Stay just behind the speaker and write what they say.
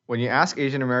When you ask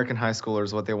Asian American high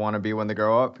schoolers what they want to be when they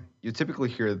grow up, you typically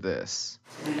hear this.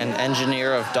 An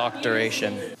engineer of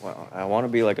doctoration. Well, I want to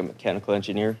be like a mechanical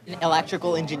engineer. An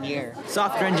electrical engineer.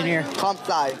 Software engineer. Comp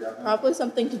sci. Probably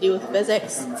something to do with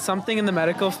physics. Something in the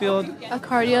medical field. A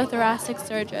cardiothoracic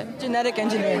surgeon. Genetic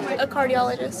engineer. A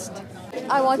cardiologist.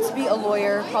 I want to be a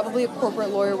lawyer, probably a corporate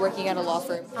lawyer working at a law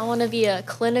firm. I want to be a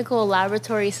clinical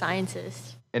laboratory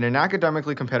scientist. In an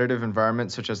academically competitive environment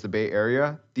such as the Bay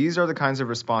Area, these are the kinds of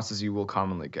responses you will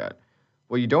commonly get.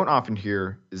 What you don't often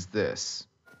hear is this.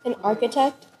 An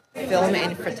architect. Film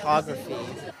and photography.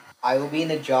 I will be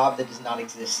in a job that does not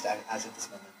exist as of this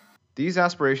moment. These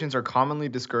aspirations are commonly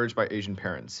discouraged by Asian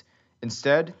parents.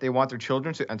 Instead, they want their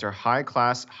children to enter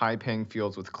high-class, high-paying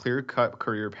fields with clear-cut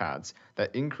career paths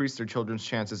that increase their children's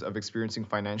chances of experiencing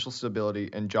financial stability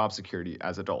and job security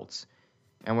as adults.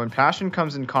 And when passion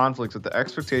comes in conflict with the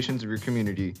expectations of your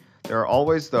community, there are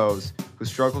always those who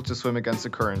struggle to swim against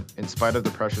the current in spite of the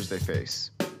pressures they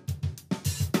face.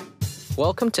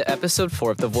 Welcome to episode 4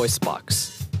 of The Voice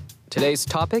Box. Today's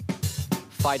topic,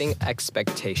 fighting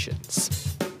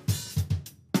expectations.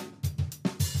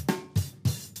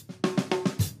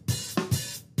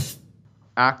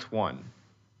 Act 1.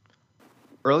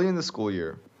 Early in the school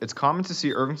year, it's common to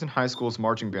see Irvington High School's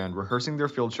marching band rehearsing their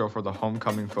field show for the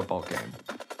homecoming football game.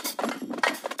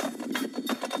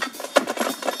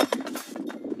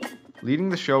 Leading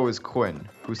the show is Quinn,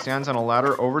 who stands on a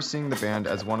ladder overseeing the band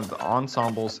as one of the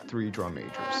ensemble's 3 drum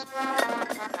majors.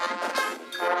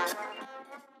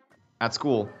 At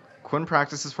school, Quinn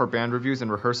practices for band reviews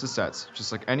and rehearses sets,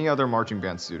 just like any other marching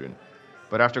band student.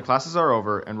 But after classes are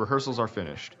over and rehearsals are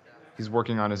finished, he's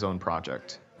working on his own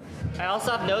project. I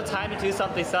also have no time to do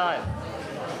something fun.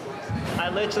 I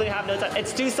literally have no time.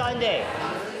 It's due Sunday.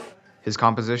 His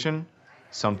composition,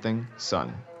 Something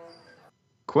Sun.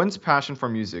 Quinn's passion for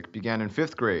music began in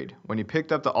 5th grade when he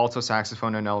picked up the alto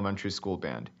saxophone in elementary school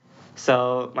band.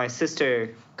 So my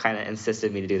sister kind of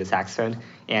insisted me to do the saxophone,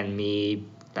 and me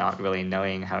not really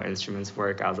knowing how instruments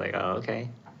work, I was like, oh, okay.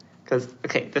 Because,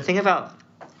 the thing about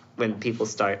when people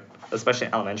start, especially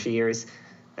in elementary years,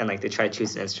 and they try to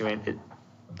choose an instrument,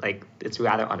 it's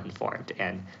rather uninformed,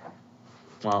 and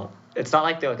well, it's not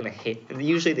like they're gonna hate.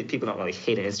 Usually, the people don't really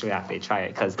hate an instrument after they try it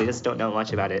because they just don't know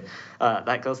much about it.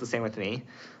 That goes the same with me.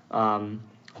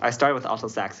 I started with alto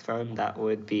saxophone. That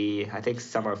would be, I think,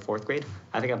 summer of 4th grade.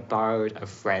 I think I borrowed a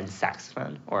friend's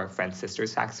saxophone or a friend's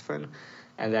sister's saxophone,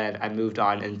 and then I moved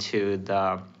on into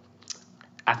the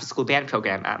after-school band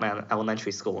program at my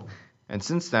elementary school. And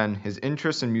since then, his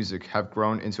interests in music have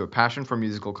grown into a passion for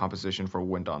musical composition for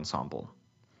wind ensemble.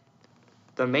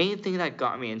 The main thing that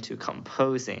got me into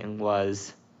composing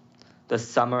was the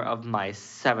summer of my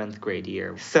 7th grade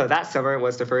year. So that summer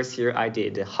was the first year I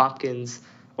did Hopkins,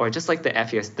 or just like the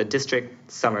FES, the District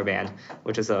Summer Band,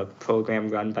 which is a program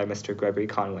run by Mr. Gregory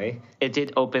Conway. It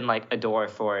did open a door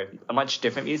for a much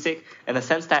different music in the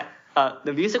sense that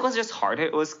the music was just harder.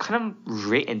 It was kind of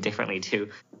written differently too.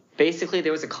 Basically,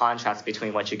 there was a contrast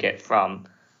between what you get from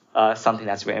something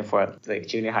that's written for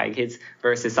junior high kids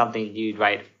versus something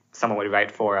someone would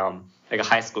write for a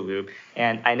high school group.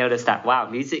 And I noticed that, wow,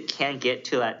 music can get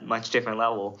to that much different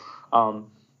level.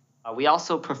 We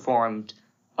also performed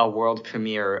a world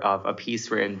premiere of a piece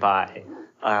written by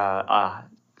a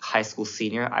high school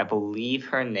senior. I believe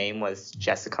her name was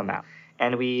Jessica Mao.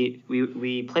 And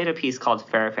we played a piece called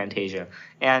Fair Fantasia.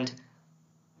 And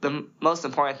the most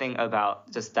important thing about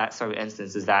just that sort of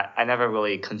instance is that I never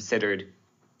really considered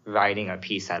writing a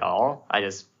piece at all. I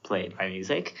just played my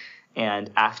music.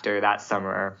 And after that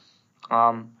summer,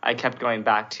 I kept going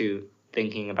back to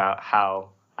thinking about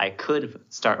how I could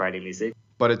start writing music.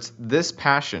 But it's this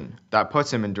passion that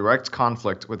puts him in direct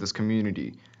conflict with his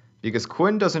community, because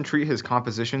Quinn doesn't treat his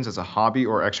compositions as a hobby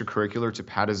or extracurricular to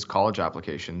pad his college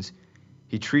applications.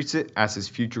 He treats it as his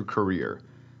future career,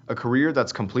 a career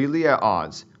that's completely at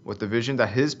odds with the vision that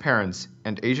his parents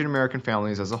and Asian American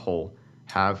families as a whole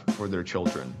have for their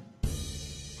children.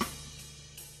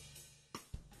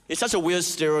 It's such a weird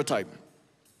stereotype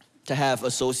to have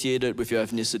associated with your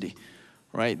ethnicity,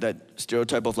 right? That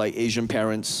stereotype of Asian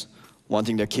parents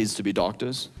wanting their kids to be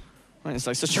doctors, right? It's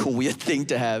such a weird thing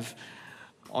to have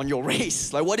on your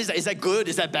race. What is that? Is that good?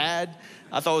 Is that bad?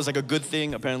 I thought it was a good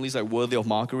thing. Apparently it's worthy of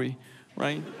mockery,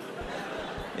 right?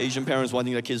 Asian parents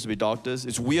wanting their kids to be doctors.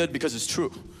 It's weird because it's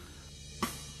true.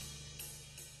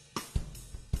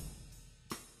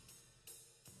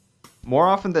 More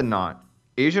often than not,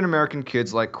 Asian American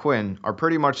kids like Quinn are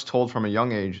pretty much told from a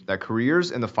young age that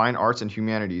careers in the fine arts and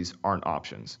humanities aren't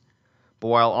options. But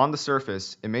while on the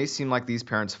surface, it may seem like these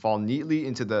parents fall neatly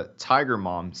into the tiger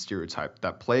mom stereotype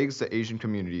that plagues the Asian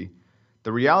community,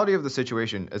 The reality of the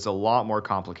situation is a lot more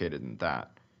complicated than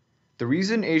that. The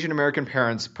reason Asian American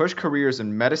parents push careers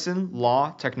in medicine,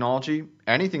 law, technology,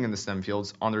 anything in the STEM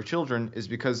fields on their children is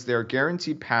because they are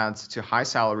guaranteed paths to high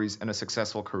salaries and a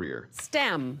successful career.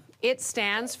 STEM, it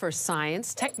stands for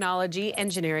science, technology,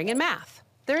 engineering, and math.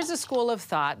 There's a school of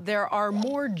thought there are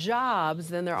more jobs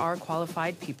than there are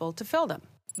qualified people to fill them.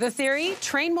 The theory,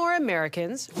 train more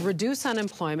Americans, reduce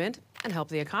unemployment, and help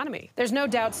the economy. There's no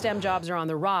doubt STEM jobs are on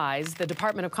the rise. The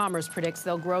Department of Commerce predicts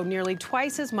they'll grow nearly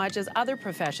twice as much as other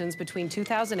professions between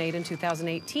 2008 and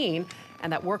 2018,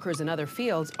 and that workers in other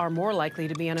fields are more likely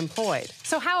to be unemployed.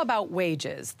 So how about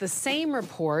wages? The same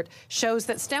report shows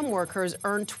that STEM workers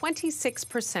earn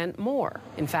 26% more.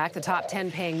 In fact, the top 10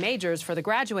 paying majors for the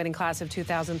graduating class of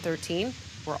 2013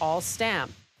 were all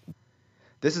STEM.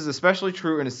 This is especially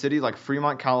true in a city like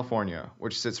Fremont, California,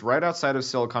 which sits right outside of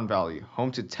Silicon Valley, home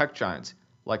to tech giants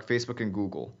like Facebook and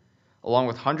Google, along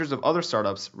with hundreds of other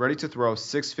startups ready to throw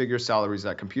six-figure salaries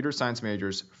at computer science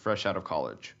majors fresh out of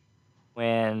college.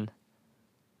 When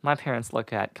my parents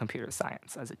look at computer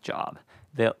science as a job,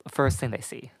 the first thing they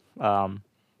see,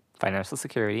 financial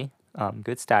security,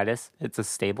 good status, it's a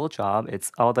stable job,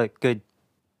 it's all the good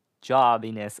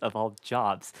jobbiness of all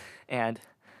jobs. And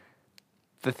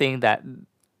the thing that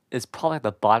is probably at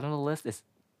the bottom of the list is,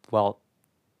 well,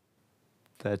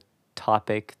 the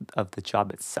topic of the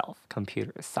job itself,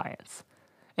 computer science.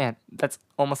 And that's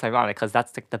almost ironic because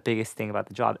that's like the biggest thing about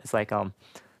the job. It's like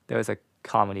there was a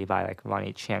comedy by like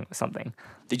Ronnie Chang or something.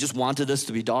 They just wanted us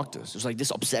to be doctors. It's like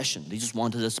this obsession. They just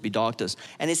wanted us to be doctors.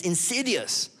 And it's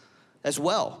insidious as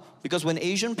well. Because when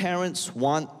Asian parents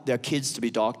want their kids to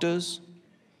be doctors,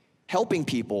 helping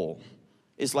people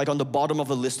is like on the bottom of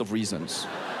a list of reasons.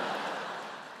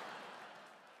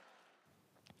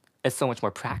 It's so much more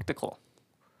practical.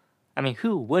 I mean,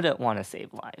 who wouldn't want to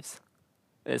save lives?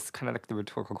 It's kind of like the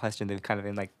rhetorical question they've kind of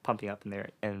been like pumping up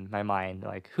in my mind.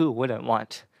 Like, who wouldn't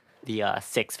want the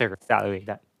six-figure salary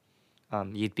that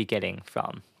you'd be getting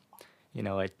from, you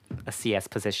know, a CS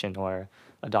position or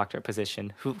a doctorate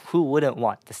position? Who wouldn't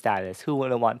want the status? Who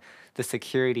wouldn't want the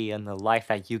security and the life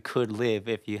that you could live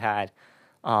if you had,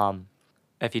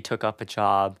 if you took up a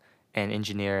job in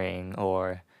engineering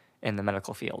or in the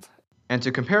medical field? And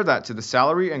to compare that to the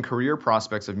salary and career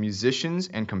prospects of musicians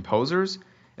and composers,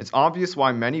 it's obvious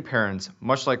why many parents,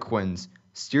 much like Quinn's,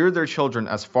 steer their children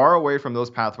as far away from those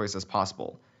pathways as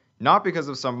possible, not because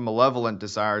of some malevolent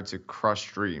desire to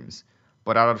crush dreams,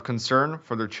 but out of concern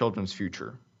for their children's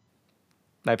future.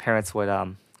 My parents would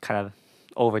kind of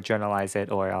overgeneralize it,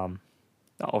 or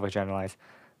not overgeneralize.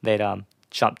 They'd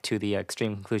jump to the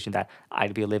extreme conclusion that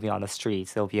I'd be living on the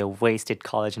streets. There'll be a wasted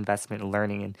college investment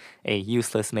learning in a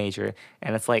useless major.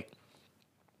 And it's like,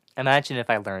 imagine if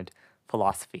I learned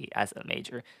philosophy as a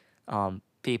major.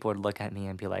 People would look at me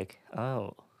and be like,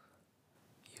 oh,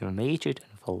 you majored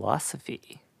in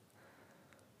philosophy.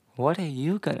 What are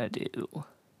you gonna do?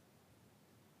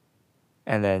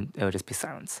 And then it would just be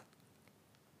silence.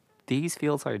 These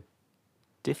fields are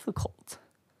difficult.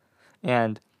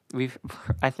 And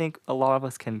I think a lot of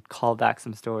us can call back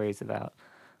some stories about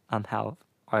how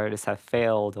artists have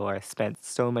failed or spent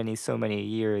so many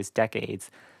years, decades,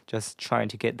 just trying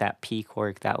to get that peak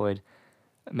work that would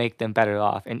make them better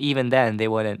off. And even then, they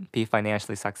wouldn't be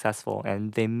financially successful,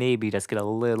 and they maybe just get a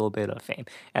little bit of fame.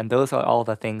 And those are all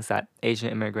the things that Asian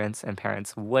immigrants and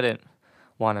parents wouldn't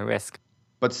want to risk.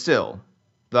 But still,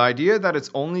 the idea that it's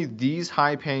only these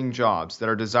high-paying jobs that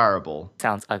are desirable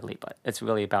sounds ugly, but it's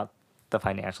really about the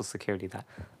financial security that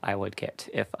I would get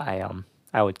if I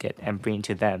would get and bring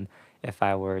to them if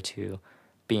I were to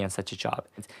be in such a job,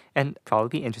 and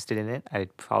probably be interested in it.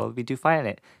 I'd probably do fine in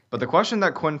it. But the question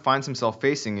that Quinn finds himself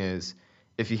facing is,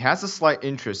 if he has a slight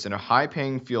interest in a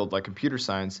high-paying field like computer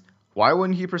science, why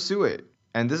wouldn't he pursue it?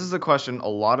 And this is a question a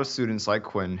lot of students like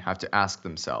Quinn have to ask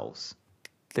themselves.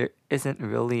 There isn't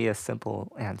really a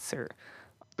simple answer.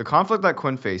 The conflict that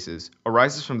Quinn faces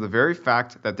arises from the very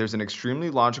fact that there's an extremely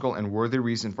logical and worthy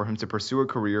reason for him to pursue a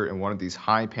career in one of these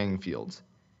high-paying fields.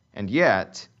 And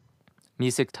yet,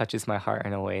 music touches my heart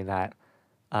in a way that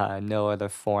no other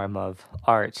form of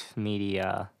art,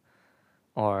 media,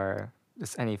 or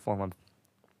just any form of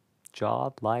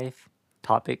job, life,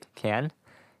 topic can.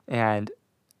 And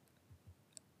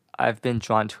I've been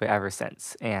drawn to it ever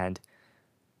since. And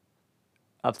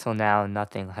up till now,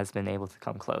 nothing has been able to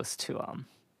come close to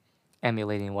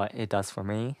emulating what it does for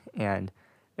me. And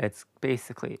it's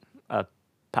basically a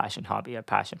passion hobby, a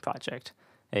passion project,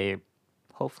 a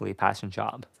hopefully passion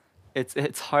job.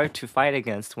 It's hard to fight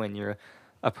against when you're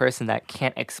a person that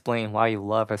can't explain why you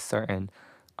love a certain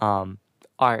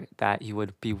art, that you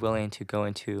would be willing to go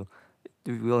into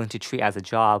willing to treat as a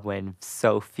job when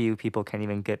so few people can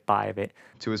even get by of it.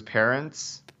 To his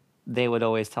parents, they would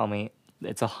always tell me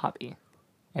it's a hobby,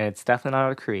 and it's definitely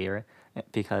not a career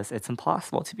because it's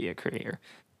impossible to be a career.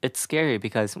 It's scary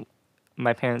because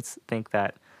my parents think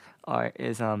that art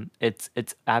is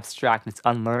it's abstract, it's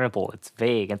unlearnable, it's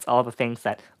vague, it's all the things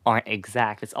that aren't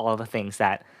exact, it's all the things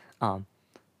that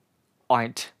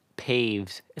aren't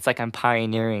paved. It's like I'm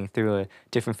pioneering through a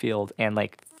different field, and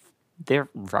like they're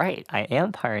right. I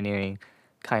am pioneering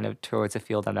kind of towards a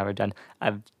field I've never done.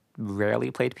 I've rarely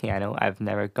played piano. I've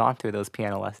never gone through those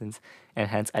piano lessons, and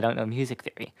hence I don't know music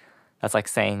theory. That's like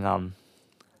saying I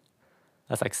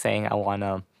want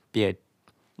to be a,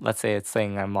 let's say it's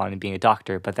saying I want to be a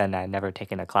doctor, but then I've never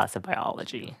taken a class of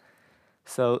biology.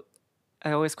 So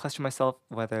I always question myself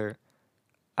whether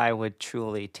I would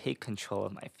truly take control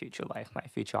of my future life, my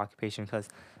future occupation, because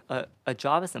a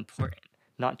job is important,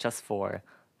 not just for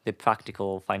the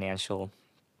practical financial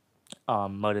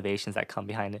motivations that come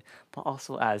behind it, but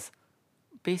also as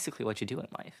basically what you do in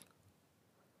life.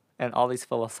 And all these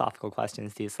philosophical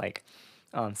questions, these like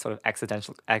sort of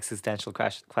existential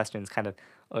questions kind of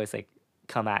always like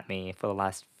come at me for the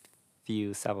last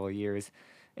several years.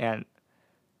 And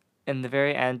in the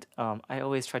very end, I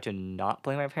always try to not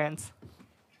blame my parents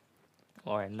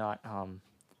or not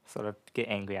sort of get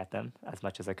angry at them as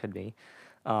much as I could be.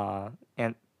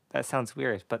 And that sounds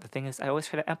weird, but the thing is, I always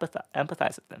try to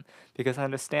empathize with them because I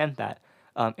understand that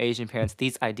Asian parents,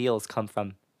 these ideals come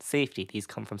from safety, these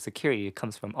come from security, it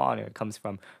comes from honor, it comes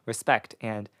from respect,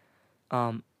 and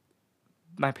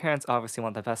my parents obviously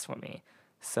want the best for me.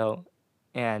 So,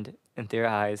 and in their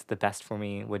eyes, the best for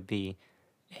me would be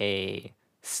a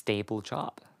stable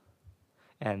job.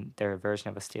 And their version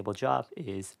of a stable job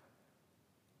is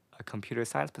a computer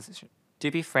science position.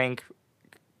 To be frank,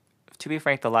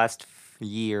 the last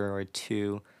year or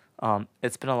two,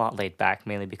 it's been a lot laid back,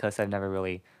 mainly because I've never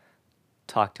really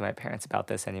talked to my parents about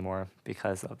this anymore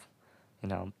because of,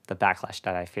 the backlash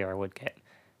that I fear I would get.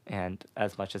 And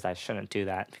as much as I shouldn't do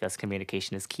that because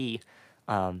communication is key,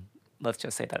 let's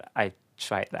just say that I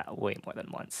tried that way more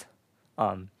than once.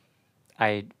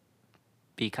 I'd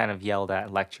be kind of yelled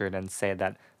at, lectured, and say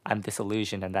that I'm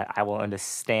disillusioned and that I will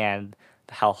understand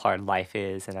how hard life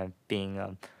is, and I'm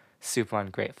being super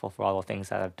ungrateful for all the things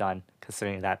that I've done,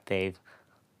 considering that they've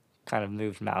kind of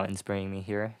moved mountains bringing me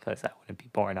here because I wouldn't be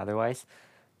born otherwise,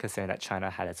 considering that China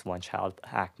had its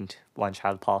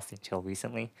one-child policy until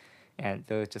recently. And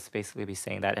they would just basically be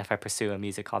saying that if I pursue a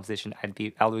music composition,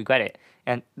 I'll regret it.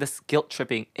 And this guilt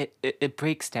tripping, it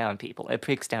breaks down people. It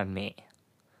breaks down me.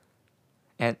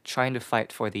 And trying to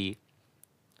fight for the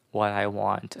what I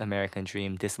want, American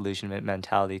dream, disillusionment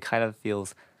mentality kind of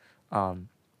feels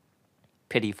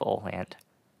pitiful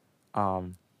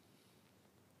and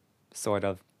sort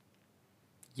of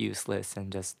useless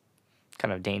and just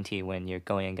kind of dainty when you're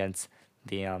going against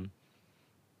the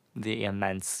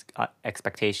immense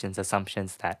expectations,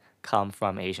 assumptions that come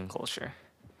from Asian culture.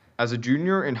 As a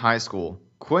junior in high school,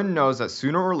 Quinn knows that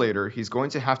sooner or later he's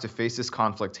going to have to face this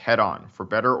conflict head on, for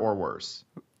better or worse.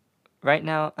 Right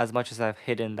now, as much as I've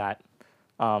hidden that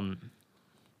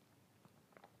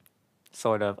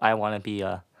sort of I want to be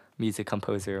a music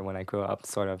composer when I grow up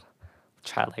sort of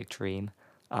childlike dream,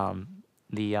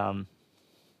 the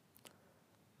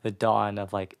dawn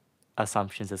of like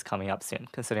assumptions is coming up soon,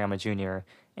 considering I'm a junior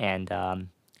and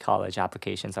college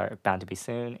applications are bound to be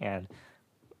soon, and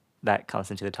that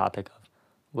comes into the topic of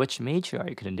which major are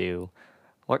you going to do,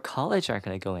 what college are you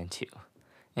going to go into.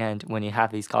 And when you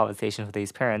have these conversations with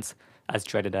these parents, as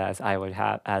dreaded as I would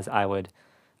have,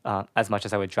 as much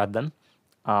as I would dread them,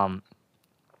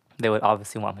 they would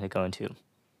obviously want me to go into,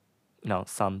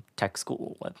 some tech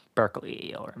school like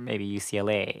Berkeley or maybe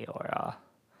UCLA or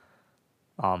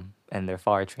and their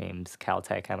far dreams,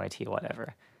 Caltech, MIT,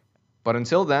 whatever. But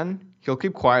until then, he'll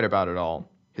keep quiet about it all.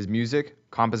 His music,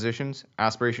 compositions,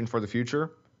 aspiration for the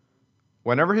future.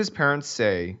 Whenever his parents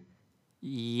say,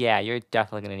 yeah, you're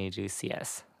definitely going to need to do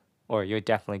CS, or you're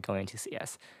definitely going to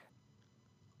CS,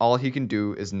 all he can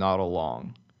do is nod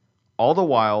along. All the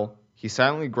while, he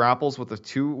silently grapples with the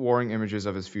two warring images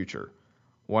of his future,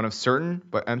 one of certain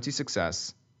but empty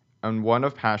success, and one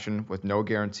of passion with no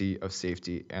guarantee of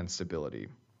safety and stability.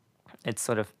 It's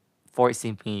sort of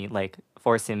forcing me,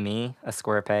 a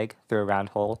square peg through a round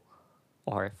hole,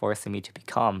 or forcing me to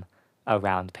become a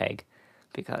round peg,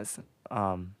 because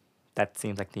that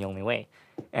seems like the only way.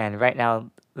 And right now,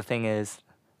 the thing is,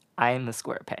 I'm a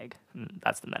square peg.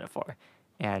 That's the metaphor.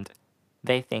 And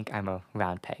they think I'm a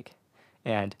round peg.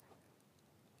 And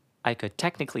I could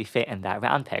technically fit in that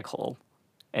round peg hole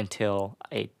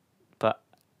but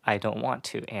I don't want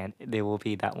to. And there will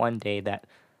be that one day that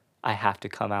I have to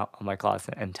come out of my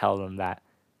closet and tell them that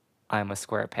I'm a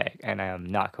square peg and I am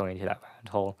not going to that round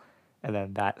hole. And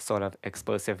then that sort of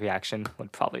explosive reaction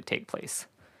would probably take place.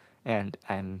 And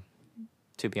I'm,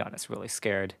 to be honest, really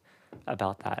scared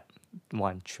about that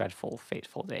one dreadful,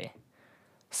 fateful day.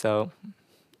 So,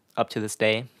 up to this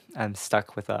day, I'm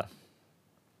stuck in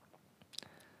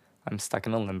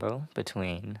a limbo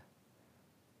between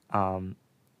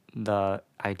the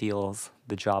ideals,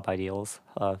 the job ideals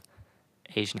of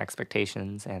Asian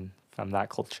expectations and from that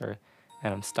culture,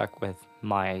 and I'm stuck with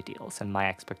my ideals and my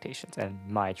expectations and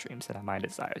my dreams and my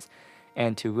desires.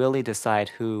 And to really decide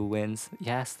who wins,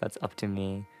 yes, that's up to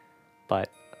me, but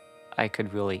I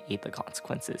could really eat the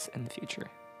consequences in the future.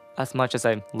 As much as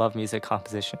I love music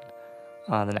composition,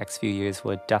 the next few years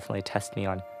would definitely test me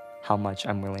on how much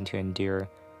I'm willing to endure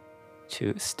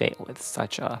to stay with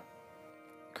such a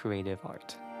creative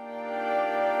art.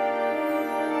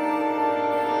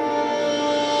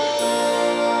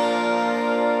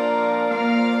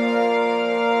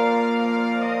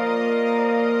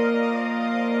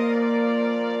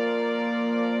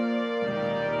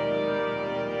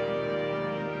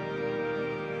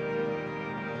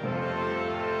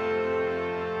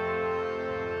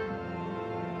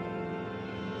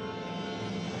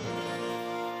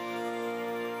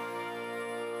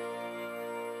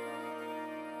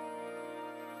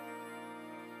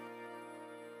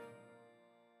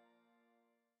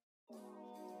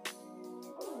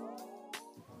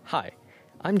 Hi,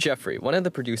 I'm Geoffrey, one of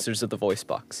the producers of The Voice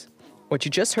Box. What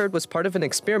you just heard was part of an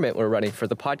experiment we're running for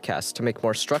the podcast to make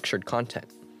more structured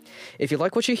content. If you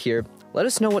like what you hear, let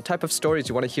us know what type of stories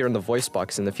you want to hear in The Voice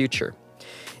Box in the future.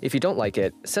 If you don't like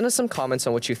it, send us some comments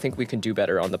on what you think we can do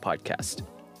better on the podcast.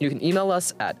 You can email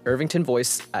us at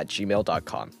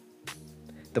irvingtonvoice@gmail.com.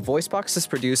 The Voice Box is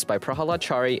produced by Prahalad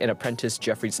Chari and apprentice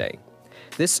Geoffrey Zhang.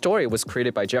 This story was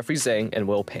created by Geoffrey Zhang and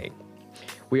Will Peng.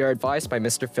 We are advised by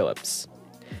Mr. Phillips.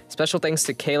 Special thanks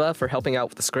to Kayla for helping out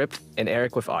with the script and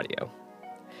Eric with audio.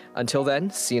 Until then,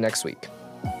 see you next week.